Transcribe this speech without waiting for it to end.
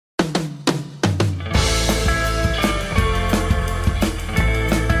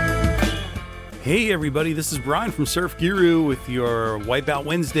Hey everybody, this is Brian from SurfGuru with your Wipeout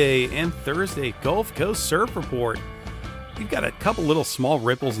Wednesday and Thursday Gulf Coast Surf Report. You've got a couple little small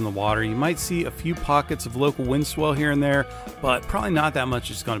ripples in the water. You might see a few pockets of local wind swell here and there, but probably not that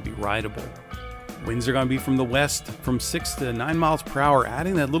much is going to be rideable. Winds are going to be from the west from 6 to 9 miles per hour,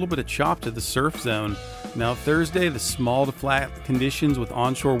 adding that little bit of chop to the surf zone. Now Thursday, the small to flat conditions with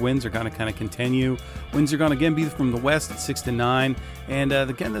onshore winds are going to kind of continue. Winds are going to again be from the west at 6 to 9, and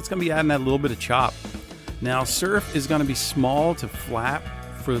again that's going to be adding that little bit of chop. Now surf is going to be small to flat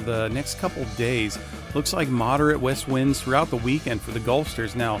for the next couple days. Looks like moderate west winds throughout the weekend for the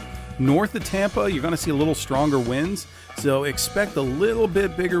Gulfsters. Now north of Tampa, you're going to see a little stronger winds, so expect a little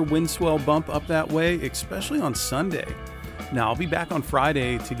bit bigger wind swell bump up that way, especially on Sunday. Now, I'll be back on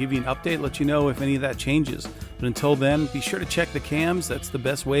Friday to give you an update, let you know if any of that changes. But until then, be sure to check the cams. That's the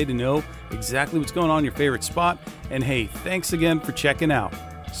best way to know exactly what's going on in your favorite spot. And hey, thanks again for checking out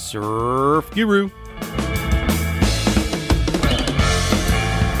SurfGuru.